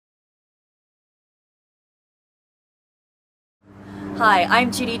Hi,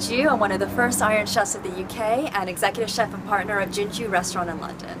 I'm Judy Joo. I'm one of the first Iron Chefs of the UK and executive chef and partner of Jinjuu Restaurant in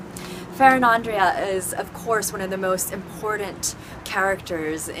London. Ferran Adrià is, of course, one of the most important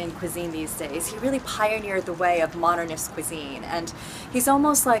characters in cuisine these days. He really pioneered the way of modernist cuisine, and he's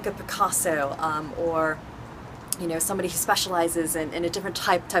almost like a Picasso or somebody who specializes in a different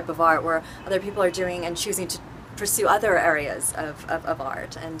type of art where other people are doing and choosing to pursue other areas of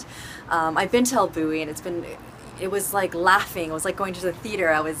art. And I've been to El Bulli, and it was like laughing. It was like going to the theater.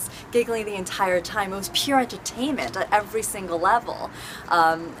 I was giggling the entire time. It was pure entertainment at every single level.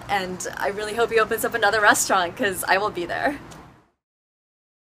 And I really hope he opens up another restaurant because I will be there.